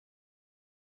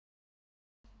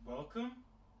Welcome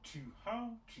to How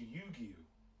to Yugioh.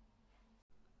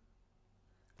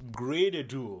 Greater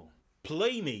Duel.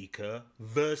 Playmaker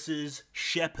versus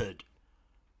Shepherd.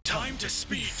 Time to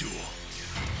speed duel.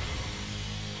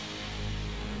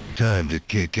 Time to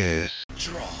kick ass.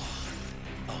 Draw.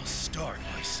 I'll start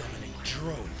by summoning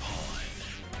Drone Pawn.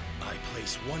 I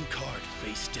place one card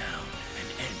face down and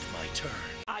end my turn.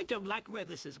 I don't like where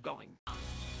this is going.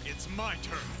 It's my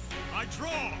turn. I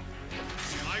draw.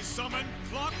 I summon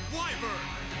Clock Wyvern.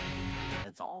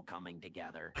 It's all coming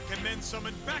together. I can then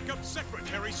summon Backup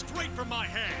Secretary straight from my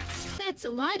hand. That's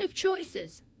a lot of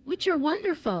choices, which are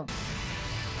wonderful.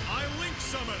 I Link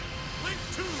summon Link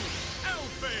 2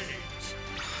 L-Phase.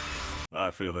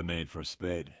 I feel the need for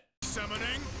speed.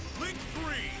 Summoning Link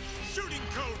 3 Shooting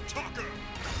Code Talker.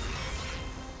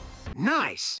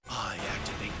 Nice! I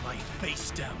activate my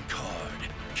face down card,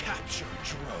 Capture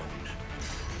Drone.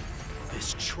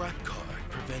 This trap card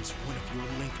prevents one of your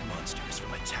Link monsters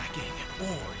from attacking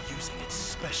or using its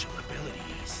special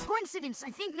abilities. Coincidence,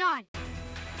 I think not.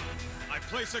 I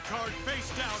place a card face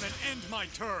down and end my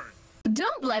turn.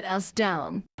 Don't let us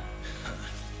down.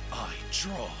 I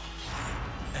draw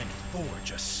and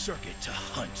forge a circuit to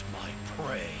hunt my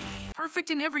prey. Perfect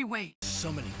in every way.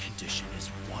 Summoning condition is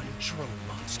one drone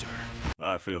monster.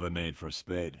 I feel the need for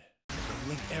speed. The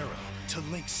Link Arrow to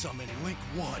Link summon Link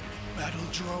 1 Battle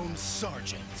Drone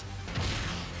Sergeant.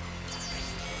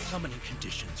 Summoning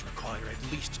conditions require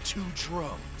at least 2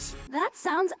 drones. That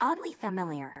sounds oddly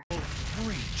familiar. 3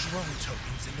 drone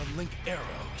tokens in the Link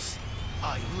Arrows.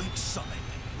 I Link summon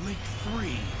Link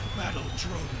 3 Battle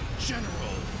Drone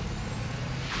General.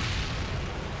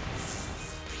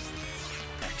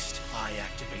 Next, I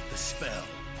activate the spell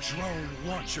Drone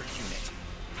Launcher Unit.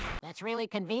 That's really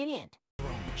convenient.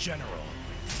 Drone General.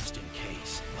 Just in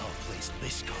case, I'll place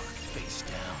this card face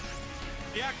down.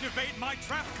 Deactivate my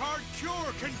trap card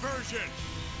Cure Conversion.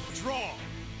 Draw.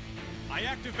 I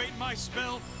activate my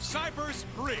spell Cyber's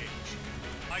Bridge.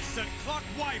 I set Clock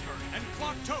Wyvern and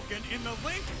Clock Token in the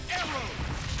Link Arrow.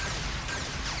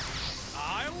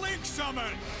 I Link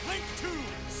summon Link 2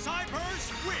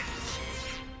 Cyber's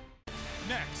Witch.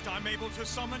 Next, I'm able to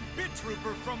summon Bit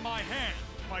Trooper from my hand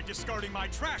by discarding my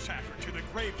Trash Hacker to the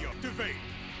graveyard. Activate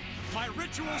my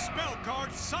Ritual spell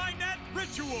card Signet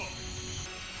Ritual.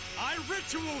 I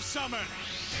Ritual summon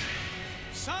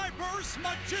Cyber's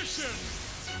Magician.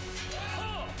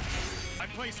 I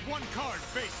place one card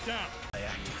face down. I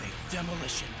activate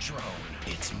Demolition Drone.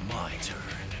 It's my turn.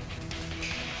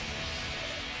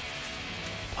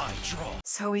 I draw.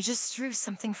 So we just threw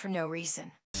something for no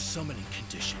reason. Summoning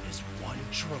condition is one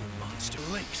drone monster.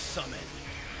 Link summon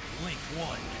Link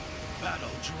 1 Battle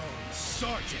Drone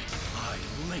Sergeant. I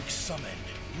Link summon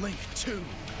Link 2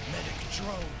 Medic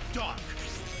Drone Doc.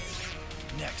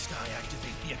 Next, I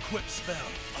activate the equip spell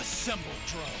Assemble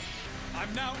Drone.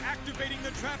 I'm now activating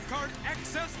the trap card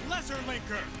Excess Lesser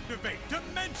Linker. Activate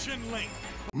Dimension Link.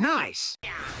 Nice!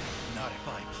 Not if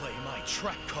I play my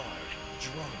trap card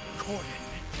Drone Cordon.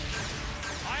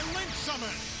 I Link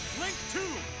summon Link 2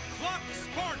 Clock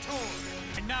Spartor.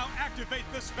 I now activate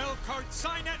the spell card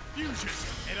Signet Fusion.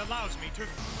 It allows me to...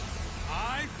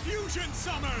 I Fusion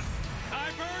summon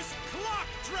Cyber's Clock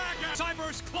Dragon.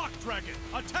 Cyber's Clock Dragon.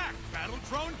 Attack Battle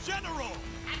Drone General.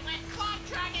 And when Clock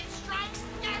Dragon strikes,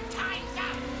 their time's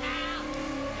up now!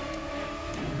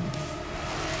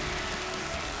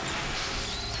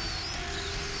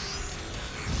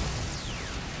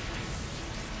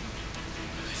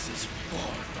 This is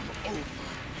far from over,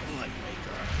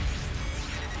 Playmaker.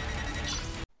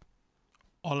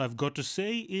 All I've got to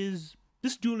say is,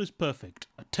 this duel is perfect.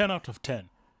 A 10 out of 10.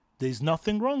 There's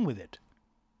nothing wrong with it.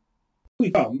 We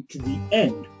come to the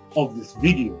end of this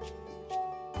video.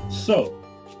 So,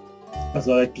 as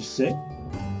I like to say,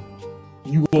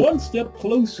 you are one step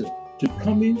closer to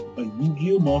becoming a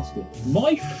Yu-Gi-Oh master.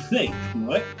 My fate,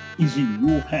 right, is in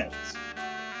your hands.